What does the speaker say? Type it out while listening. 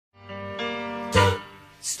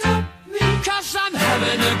'Cause I'm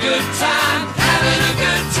having a good time, having a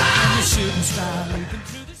good time. The shooting star leaping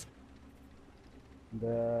through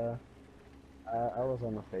the I was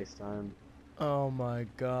on a FaceTime. Oh my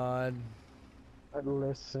god.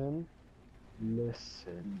 Listen.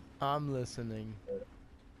 I'm listening.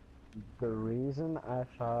 The reason I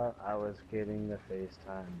thought I was getting the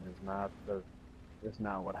FaceTime is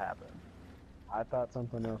not what happened. I thought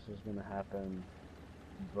something else was gonna happen,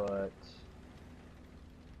 but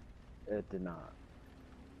it did not.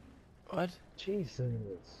 What?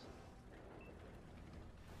 Jesus.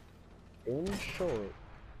 In short,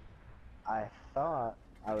 I thought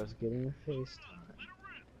I was getting a FaceTime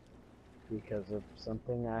because of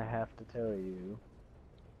something I have to tell you.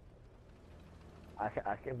 I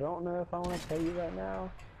don't know if I want to tell you right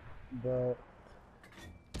now, but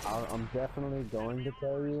I'm definitely going to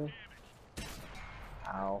tell you.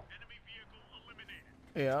 Ow.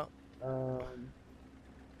 Yeah.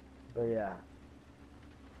 But yeah.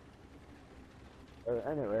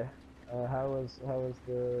 Anyway, how was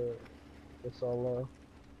the solo? Was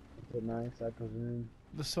it nice, I presume?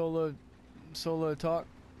 The solo talk.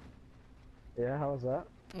 Yeah, how was that?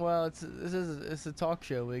 Well, it's a talk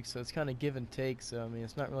show week, so it's kind of give and take. So I mean,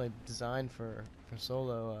 it's not really designed for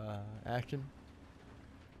solo action.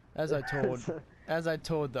 As I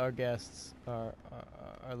told our guests, our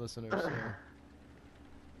listeners.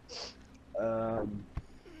 So.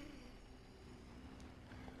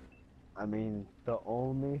 I mean, the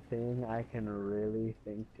only thing I can really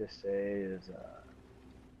think to say is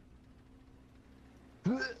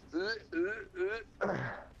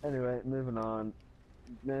anyway, moving on.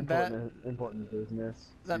 Important business.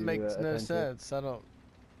 That makes no sense. I don't.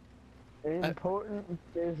 Important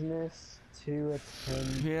business to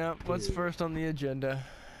attend. Yeah. What's first on the agenda?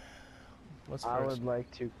 What's first? I would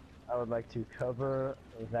like to cover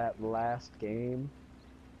that last game.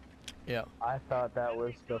 Yeah. I thought that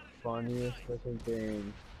was the funniest freaking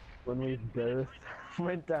thing. When we both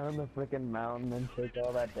went down the freaking mountain and took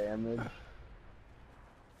all that damage.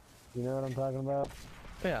 You know what I'm talking about?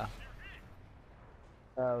 Yeah.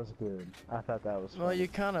 That was good. I thought that was funny. Well, you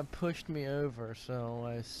kind of pushed me over, so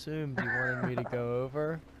I assumed you wanted me to go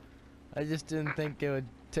over. I just didn't think it would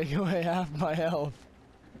take away half my health.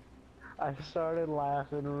 I started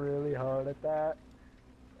laughing really hard at that,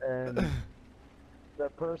 and the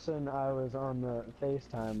person I was on the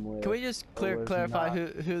FaceTime with. Can we just clarify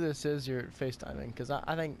who this is you're FaceTiming? Because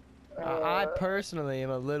I think I personally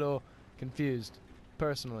am a little confused.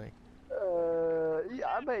 Personally. Yeah,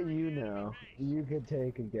 I bet you know. You could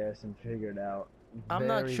take a guess and figure it out. I'm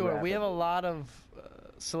not sure. Rapidly. We have a lot of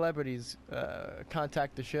celebrities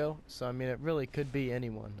contact the show, so I mean, it really could be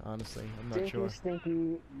anyone. Honestly, I'm not sure.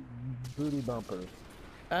 Stinky booty bumper.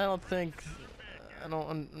 I don't think.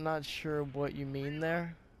 I'm not sure what you mean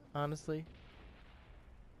there, honestly.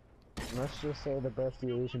 Let's just say the best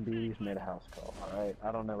Asian beauties made a house call. All right,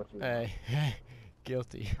 I don't know what you. Hey,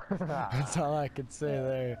 guilty. That's all I could say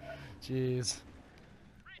there. Jeez.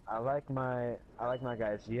 I like my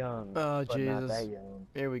guys young, Oh, but Jesus. not that young.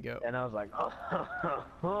 Here we go. And I was like,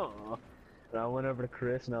 and I went over to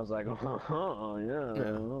Chris and I was like, yeah. Yeah.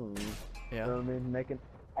 You know what I mean?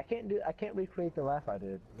 I can't recreate the laugh I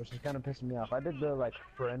did, which is kind of pissing me off. I did the like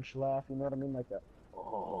French laugh, you know what I mean, like that.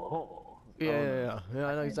 Yeah.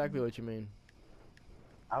 I know exactly what you mean.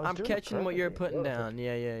 I'm catching what you're putting down.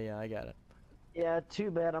 Yeah. I got it. Yeah,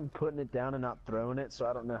 too bad I'm putting it down and not throwing it, so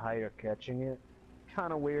I don't know how you're catching it.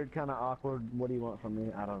 Kind of weird, kind of awkward. What do you want from me?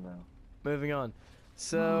 I don't know. Moving on.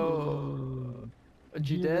 So,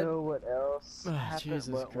 you You dead? know what else? happened?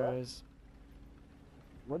 Jesus Christ.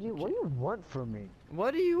 What do you want from me?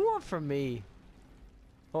 What do you want from me?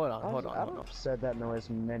 Hold on. I've said that noise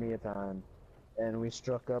many a time, and we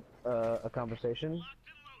struck up a conversation,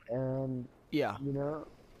 and Yeah. you know,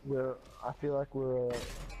 I feel like we're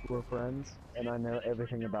friends, and I know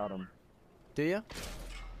everything about him. Do you?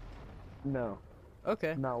 No,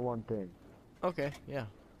 Okay. not one thing. Okay. Yeah.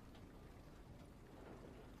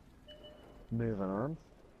 Moving on.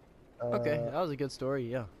 Okay. That was a good story.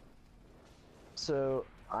 Yeah. So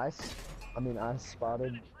I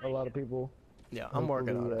spotted a lot of people. Yeah. I'm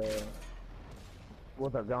working on it. Well,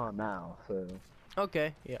 they're gone now, so.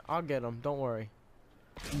 Okay. Yeah. I'll get them. Don't worry.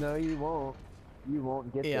 No, you won't. You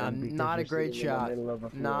won't get Yeah. them. because Not a you're great sitting in the shot. middle of a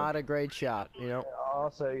field. Not a great shot. You know.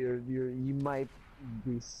 Also, you might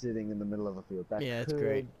be sitting in the middle of a field. That Yeah. It's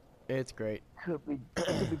great. It's great. Could be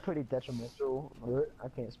pretty detrimental. I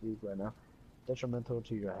can't speak right now. Detrimental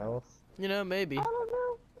to your health. You know, maybe. I don't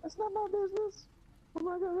know. It's not my business. I'm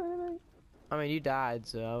not gonna say anything. I mean, you died,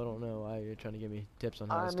 so I don't know why you're trying to give me tips on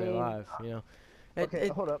how to stay alive. You know. Okay,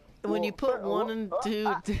 hold up. When you put one and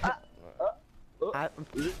two.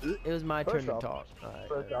 It was my turn First to off- talk.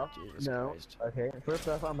 First off, Jesus no. Christ. Okay, first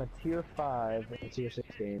off, I'm a tier 5 in a tier 6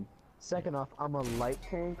 game. Second off, I'm a light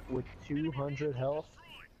tank with 200 health.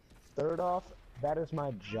 Third off, that is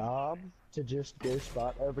my job to just go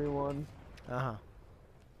spot everyone.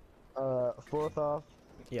 Fourth off.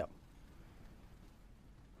 Yep.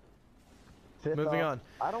 Fifth Moving off, on.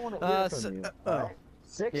 I don't want to hear so- from you. oh. alright?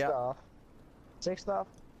 Sixth Yeah. off,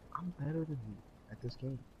 I'm better than you at this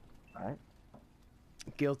game. Alright?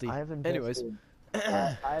 Guilty. I have Anyways. invested,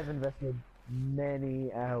 I have invested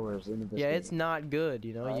many hours into this Yeah, game. it's not good,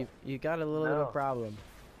 you know. Right. You got a little bit of No. a problem.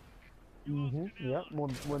 Yep.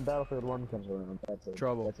 When Battlefield 1 comes around, that's a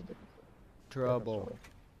Trouble. That's a different Trouble. story.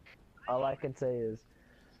 All I can say is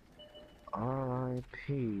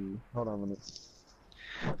R.I.P. Hold on, let me.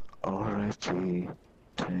 R.I.P.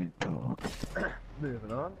 Tank Talk.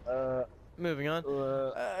 Moving on. Moving on.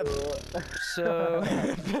 Uh, So,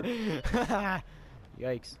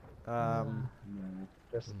 yikes. no,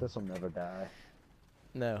 this will never die.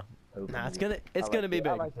 No. Hopefully. Nah, it's I gonna be I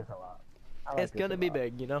big. like this a lot. I like It's this gonna a be lot.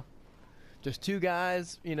 big, you know. Just two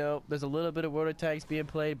guys, you know. There's a little bit of word attacks being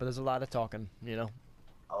played, but there's a lot of talking, you know.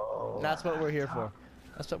 Oh, That's what we're here for.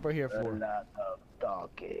 That's what we're here A for. lot of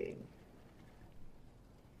talking.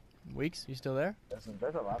 Weeks, you still there? There's a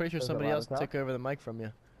lot. I'm pretty sure there's a somebody lot else of talk. took over the mic from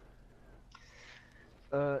you.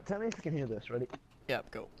 Tell me if you can hear this. Ready?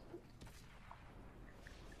 Yep, go.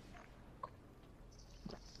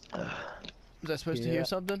 Was I supposed to Yeah. hear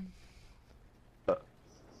something?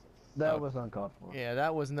 That Oh. was uncalled for. Yeah,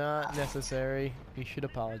 that was not necessary. You should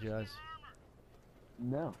apologize.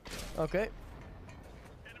 No. Okay.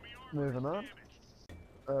 Moving on.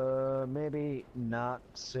 Maybe not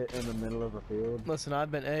sit in the middle of a field. Listen,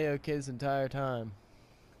 I've been A-OK this entire time.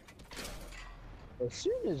 As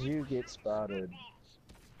soon as you get spotted,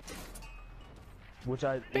 which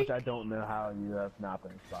I don't know how you have not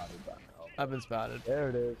been spotted by now. I've been spotted. There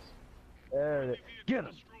it is. There it is. Get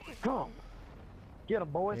him! Come on! Get him,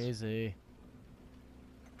 boys! Easy.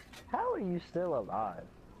 How are you still alive?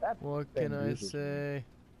 That What thing can I uses me. say?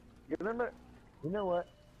 You remember? You know what?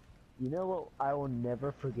 You know what I will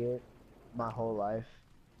never forget my whole life?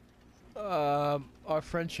 Our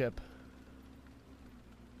friendship.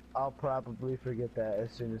 I'll probably forget that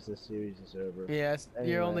as soon as this series is over. Yes,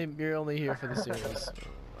 Anyway. you're only here for the series.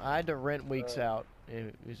 I had to rent weeks out.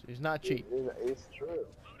 It's not cheap. It's true.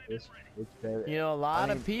 It's very. You know, a lot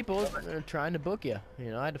mean, of people are trying to book you.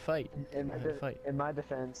 You know, I had to fight. In, I had to fight. in my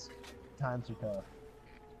defense, times are tough.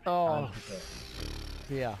 Oh, Times are tough.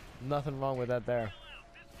 yeah. Nothing wrong with that there.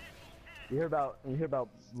 You hear about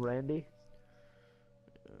Randy?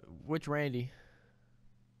 Which Randy?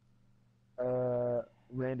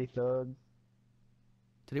 Randy Thug.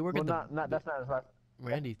 Did he work Well, at the not that's not his last.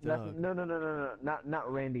 Randy That's, Thug? no,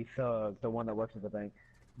 not Randy Thug, the one that works at the bank.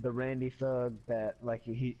 The Randy Thug that like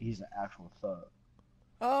he's an actual thug.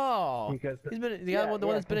 Oh, Because he's been the yeah, one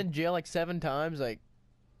yeah, that's been in jail like 7 times. Like,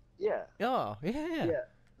 Yeah, oh, yeah. yeah.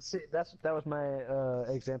 See, that was my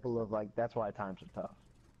example of like that's why times are tough.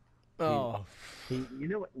 Oh, You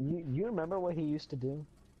know what? You remember what he used to do?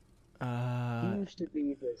 He used to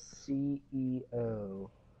be the CEO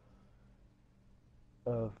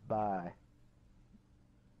of Buy.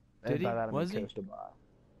 Did he? By that I mean Was he? Costa Buy.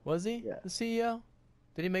 was he Yeah. the CEO?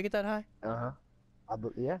 Did he make it that high? Yeah.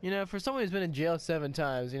 You know, for someone who's been in jail 7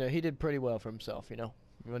 times, you know, he did pretty well for himself. You know,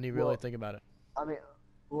 when you really Well, think about it. I mean,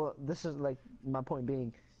 well, this is like my point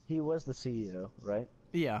being, he was the CEO, right?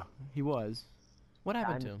 Yeah, he was. What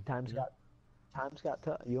happened to him? Times you know? got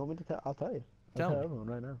tough. You want me to tell? I'll tell you. Tell I'll me. tell everyone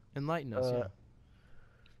right now. Enlighten us. Yeah.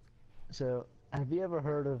 So, have you ever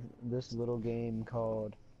heard of this little game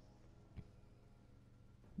called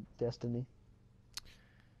Destiny?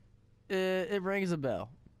 It rings a bell.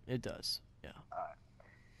 It does. Yeah.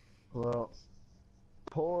 Well,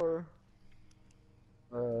 poor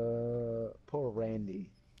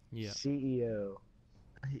Randy, Yeah. CEO.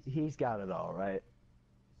 He's got it all, right?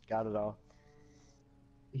 Got it all.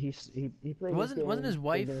 He played. Wasn't his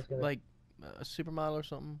wife thinking it's gonna- like a supermodel or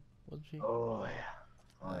something? Wasn't she? Oh yeah.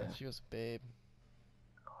 Oh, yeah. She was a babe.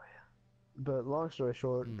 But long story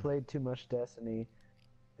short, Mm. played too much Destiny,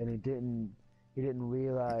 and he didn't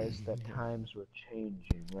realize that Yeah. times were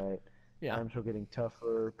changing, right? Yeah. Times were getting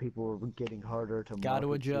tougher. People were getting harder to. Got to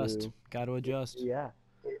market adjust. to. Got to adjust. Yeah.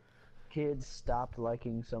 Kids stopped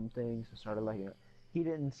liking some things and started liking it. He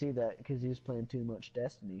didn't see that because he was playing too much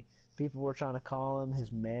Destiny. People were trying to call him,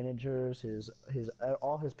 his managers, his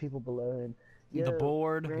all his people below him. The "Yo,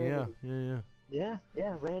 board. Randy, Yeah.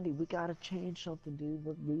 Yeah, Randy, we gotta change something, dude.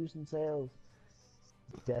 We're losing sales.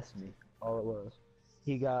 Destiny, all it was.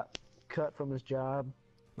 He got cut from his job,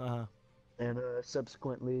 Uh huh. and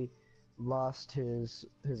subsequently lost his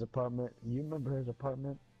apartment. You remember his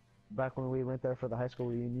apartment back when we went there for the high school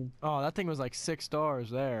reunion? Oh, that thing was like 6 stars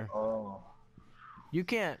there. Oh, You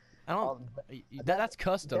can't. I don't. um, That's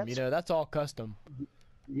custom. that's You know, that's all custom.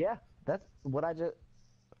 yeah. That's what I just.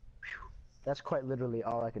 That's quite literally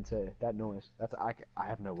all I can say. That noise. I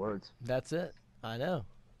have no words. That's it. I know.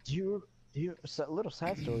 So, little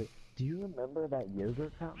side story. Do you remember that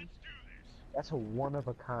yogurt fountain? That's a one of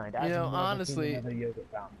a kind. I've know, never honestly, seen another yogurt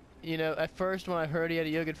fountain. You know, at first when I heard he had a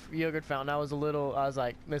yogurt fountain, I was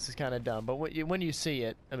like, this is kind of dumb. But when you see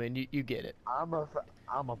it, I mean, you get it. I'm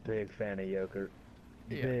a big fan of yogurt.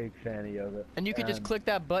 Yeah. Big fan of yogurt. And you could just click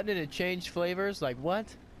that button and it changed flavors. Like what?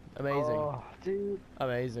 Amazing. Oh, dude.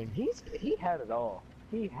 Amazing. He had it all.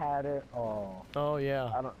 He had it all. Oh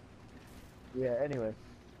yeah. Yeah. Anyway,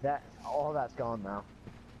 all that's gone now.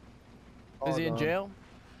 Is he in gone. jail?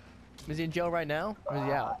 Is he in jail right now? Or is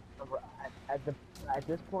he out? At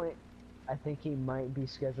this point, I think he might be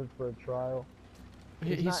scheduled for a trial.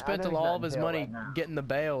 He I spent know he's all not of in his jail money right now. getting the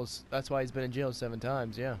bails. That's why he's been in jail 7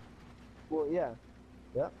 times. Yeah. Well, yeah.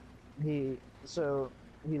 Yep. He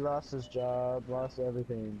lost his job, lost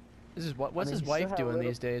everything. What's mean, his he wife still had a doing little-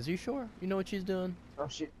 these days? Are you sure? You know what she's doing? Oh,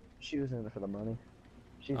 she was in it for the money.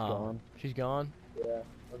 She's Oh, gone. she's gone. Yeah.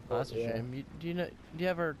 Oh, that's a Yeah. shame. Do you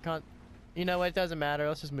have her You know what? It doesn't matter.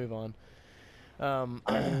 Let's just move on. I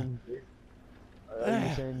mean, are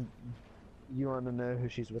you saying you want to know who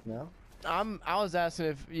she's with now? I was asking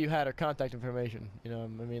if you had her contact information. You know, I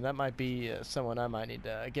mean, that might be someone I might need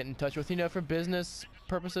to get in touch with. You know, for business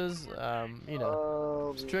purposes. You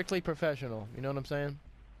know, strictly professional. You know what I'm saying?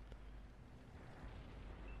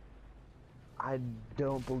 I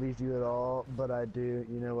don't believe you at all, but I do.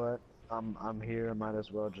 You know what? I'm here. I might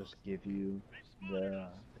as well just give you the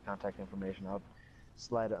contact information. I'll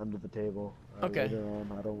slide it under the table. Okay. Later on.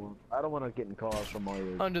 I don't want to get in calls from all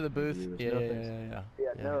your Under the booth. viewers. Yeah, No yeah, offense. yeah.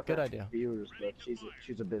 Yeah, no Good offense idea. to viewers, but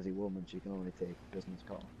she's a busy woman. She can only take business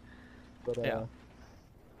calls. But Yeah. what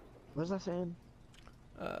was I saying?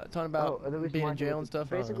 Talking about the reason being why in he jail went and to-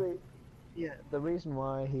 stuff. I don't know. Basically, yeah. The reason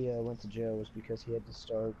why he went to jail was because he had to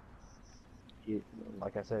start.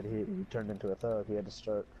 Like I said, he turned into a thug. He had to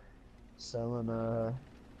start selling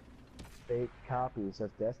fake copies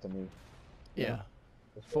of Destiny. Yeah. That's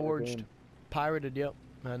what the Forged, game- pirated. Yep.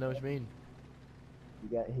 I know what you mean.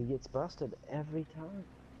 He gets busted every time.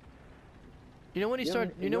 You know when he You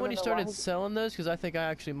started? wanna- You know you when he wanna know why started he- selling those? Because I think I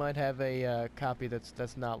actually might have a copy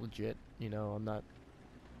that's not legit. You know, I'm not.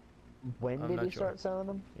 When I'm did not he sure. start selling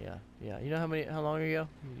them? Yeah, yeah. You know how long ago?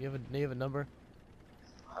 You have a number?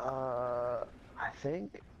 I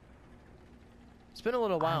think. It's been a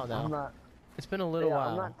little while now. I'm not. It's been a little Yeah,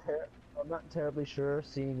 while. I'm not terribly sure,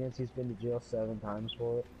 seeing as he's been to jail 7 times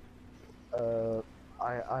for it.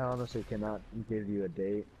 I honestly cannot give you a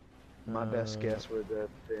date. My best guess would have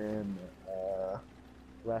been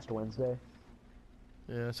last Wednesday.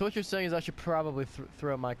 Yeah. So what you're saying is I should probably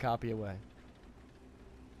throw my copy away.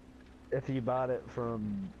 If you bought it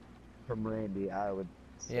from Randy, I would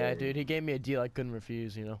say. Yeah, dude. He gave me a deal I couldn't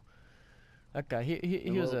refuse. You know. That guy.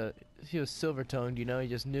 He was silver tongued. You know. He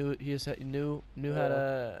just knew how to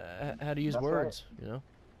use That's words. You know.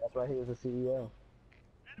 That's why he was a CEO.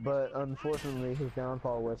 But unfortunately, his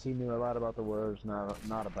downfall was he knew a lot about the words,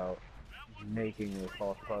 not about making a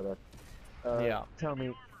false product. Yeah. Tell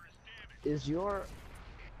me, is your...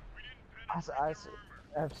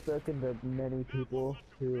 I've spoken to many people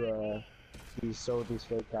who he sold these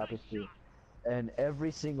fake copies to, and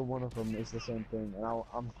every single one of them is the same thing. And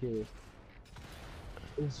I'm curious,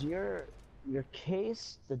 is your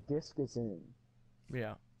case the disc is in?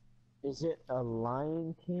 Yeah. Is it a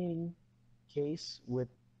Lion King case with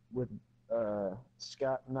not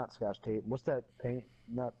Scotch tape? What's that paint?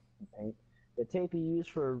 Not paint. The tape you use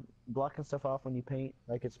for blocking stuff off when you paint,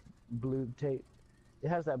 like it's blue tape. It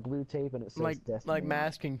has that blue tape and it says Destiny. Like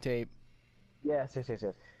masking tape. Yes.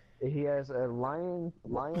 He has a Lion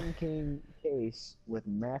King case with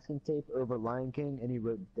masking tape over Lion King, and he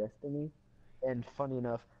wrote Destiny. And funny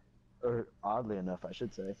enough, or oddly enough, I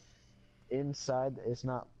should say, inside it's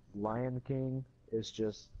not Lion King. It's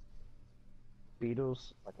just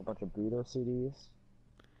Beatles, like a bunch of Beatles CDs.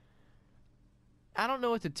 I don't know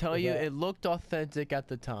what to tell you. It looked authentic at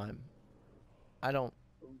the time. I don't.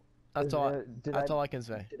 That's all I can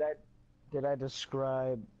say. Did I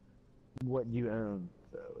describe what you own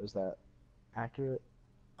though? Is that accurate?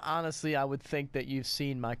 Honestly, I would think that you've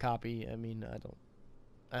seen my copy. I mean,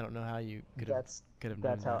 I don't know how you could have known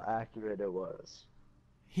That's how that. accurate it was.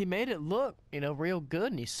 He made it look, real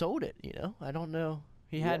good, and he sold it. I don't know.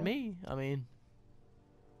 He had Yeah. me. I mean,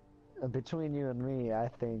 between you and me, I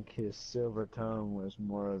think his silver tongue was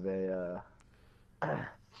more of a,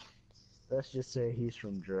 let's just say he's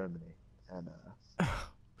from Germany, and Yeah.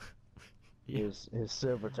 his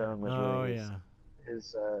silver tongue was Oh really yeah.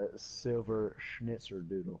 his silver schnitzer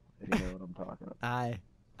doodle, if you know what I'm talking about.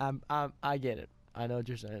 I get it. I know what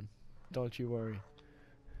you're saying. Don't you worry.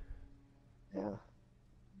 Yeah,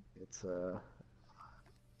 it's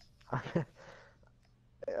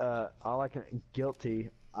all I can guilty.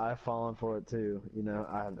 I've fallen for it too. You know,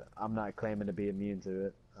 I'm not claiming to be immune to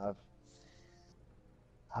it.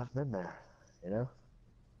 I've been there. You know.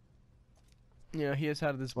 You know, he has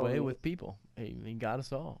had this Well, way with people. He got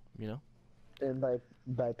us all. You know. and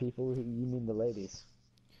by people, you mean the ladies.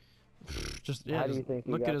 Just yeah. How do Just you think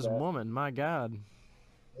he look got at his that? woman. My God.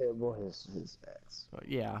 Yeah, well, his ex.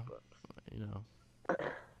 Yeah. But, You know.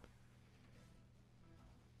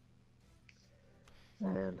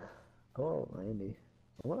 man, poor Randy.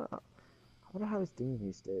 I wonder how he's doing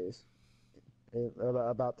these days.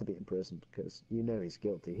 About to be in prison because you know he's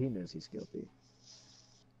guilty. He knows he's guilty.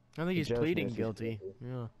 I think The he's judge pleading knows he's guilty.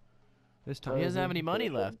 Yeah. This time Oh, he is doesn't have he? any money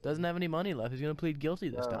Yeah. left. Doesn't have any money left. He's gonna plead guilty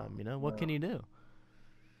this No, time. You know. What no. can he do?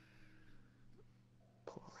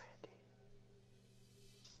 Poor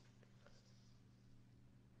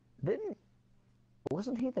Randy.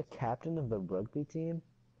 Wasn't he the captain of the rugby team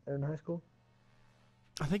in high school?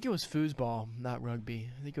 I think it was foosball, not rugby.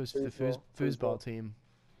 I think it was the Foosball, foosball foosball. team.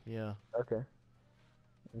 Yeah. Okay.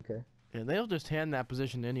 Okay. And they don't just hand that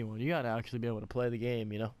position to anyone. You got to actually be able to play the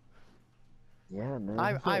game, you know. Yeah, man.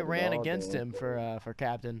 I ran against him for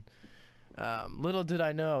captain. Little did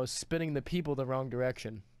I know, I was spinning the people the wrong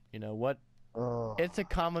direction. You know what? Oh, It's a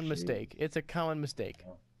common jeez. mistake. It's a common mistake.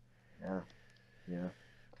 Yeah. Yeah.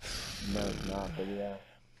 No, it's not, but yeah.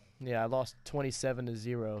 Yeah, I lost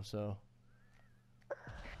 27-0. So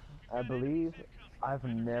I believe I've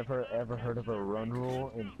never ever heard of a run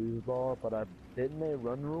rule in foosball, but didn't they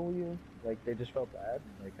run rule you? Like they just felt bad?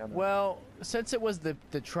 Like kind of. well, since it was the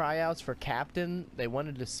tryouts for captain, they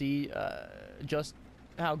wanted to see just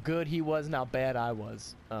how good he was and how bad I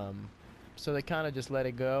was. So they kind of just let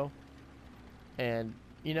it go. And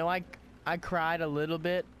you know, I cried a little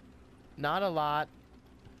bit, not a lot.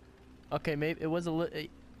 Okay, maybe it was a little.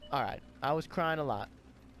 All right, I was crying a lot.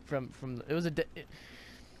 From it was a.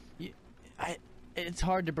 It's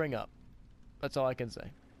hard to bring up. That's all I can say.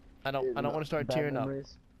 I don't want to start Bad tearing memories?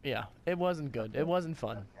 up. Yeah, it wasn't good. It wasn't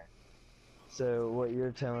fun. So what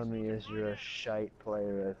you're telling me is you're a shite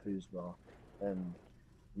player at foosball, and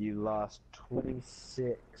you lost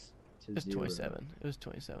 26 to It was 0. 27. It was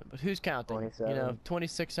 27. But who's counting? 27. You know,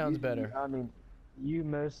 26 sounds better. I mean, you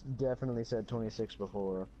most definitely said 26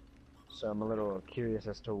 before, so I'm a little curious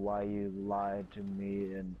as to why you lied to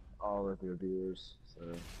me and all of your viewers. So,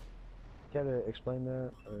 care to explain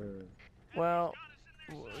that? Or... Well,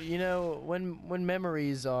 you know, when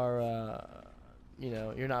memories are, you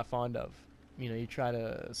know, you're not fond of, you know, you try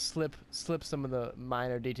to slip some of the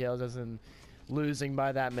minor details, as in losing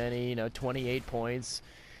by that many, you know, 28 points.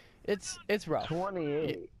 It's rough.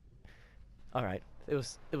 28. All right, it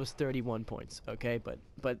was 31 points. Okay,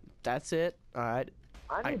 but that's it. All right.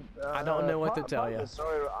 I don't know what to tell you.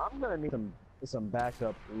 Sorry, I'm gonna need some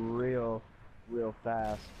backup real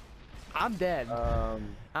fast. I'm dead. I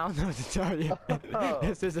don't know what to tell you.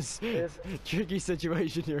 This is a tricky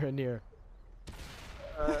situation you're in here.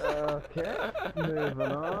 Okay,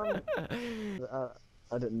 moving on.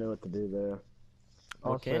 I didn't know what to do there.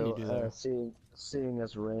 What can you do there? Seeing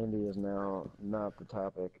as Randy is now not the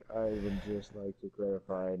topic, I would just like to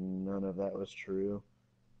clarify none of that was true.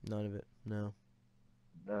 None of it. No.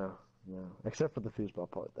 No, except for the foosball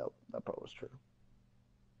part. That part was true.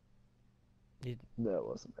 No, it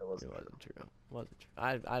wasn't. It wasn't true. It wasn't true.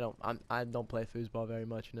 I don't play foosball very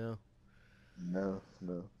much. No. No.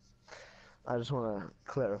 I just want to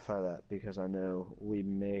clarify that because I know we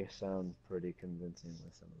may sound pretty convincing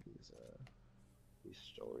with some of these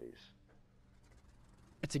stories.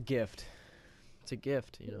 It's a gift. It's a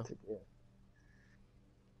gift, you know. It's a gift.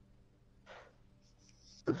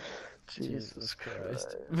 Jesus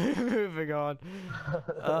Christ. Moving on.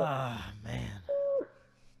 Ah, man.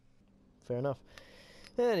 Fair enough.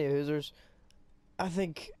 Any Hoosers, I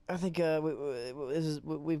think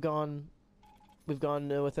we've gone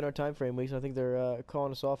within our time frame weeks. I think they're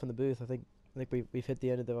calling us off in the booth. I think we've hit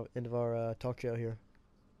the end of our talk show here.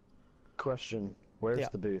 Question: Where's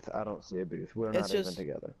the booth? I don't see a booth. We're not even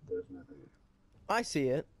together. There's no booth. I see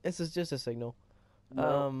it. This is just a signal.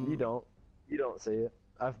 No, you don't. You don't see it.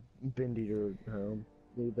 I've been to your home.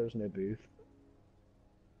 There's no booth.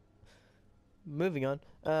 Moving on.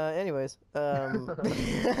 Anyways,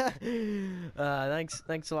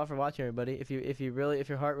 thanks a lot for watching, everybody. If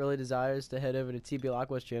your heart really desires to head over to TB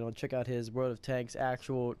Aqua's channel and check out his World of Tanks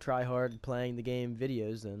actual try hard playing the game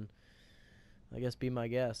videos, then I guess be my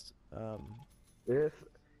guest.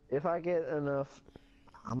 If I get enough,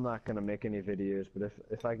 I'm not gonna make any videos, but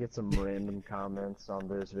if I get some random comments on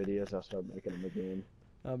those videos, I'll start making them again.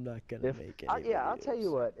 I'm not gonna make any Yeah, I'll tell videos.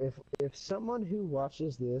 you what. If someone who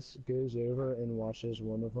watches this goes over and watches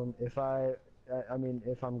one of them, I mean,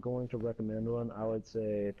 if I'm going to recommend one, I would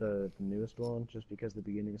say the newest one, just because the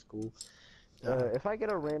beginning is cool. If I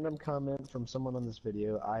get a random comment from someone on this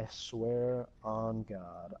video, I swear on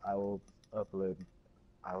God, I will upload.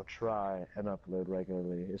 I will try and upload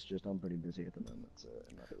regularly. It's just I'm pretty busy at the moment, so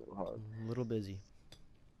it might be a little hard. A little busy.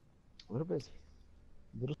 A little busy.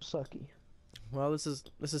 A little sucky. Well, this is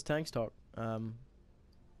Tanks Talk.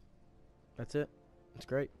 That's it. It's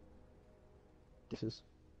great. This is.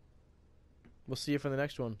 We'll see you for the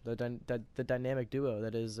next one. The dynamic duo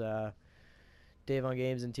that is Dave on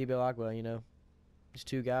Games and TB Aqua. You know, these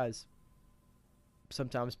two guys.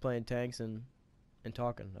 Sometimes playing tanks and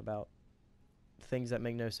talking about things that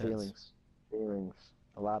make no sense. Feelings.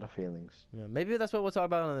 A lot of feelings. You know, maybe that's what we'll talk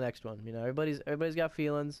about on the next one. You know, everybody's got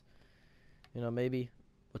feelings. You know, maybe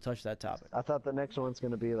we'll touch that topic. I thought the next one's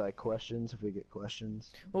gonna be like questions, if we get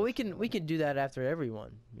questions. Well, we can do that after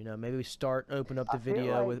everyone. You know, maybe we open up the I feel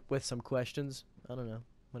video like- with some questions. I don't know,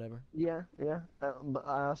 whatever. Yeah. But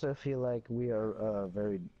I also feel like we are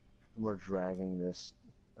we're dragging this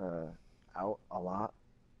out a lot.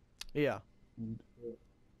 Yeah.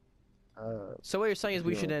 So what you're saying is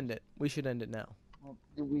we should end it. We should end it now.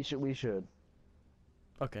 We should.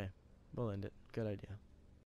 Okay, we'll end it. Good idea.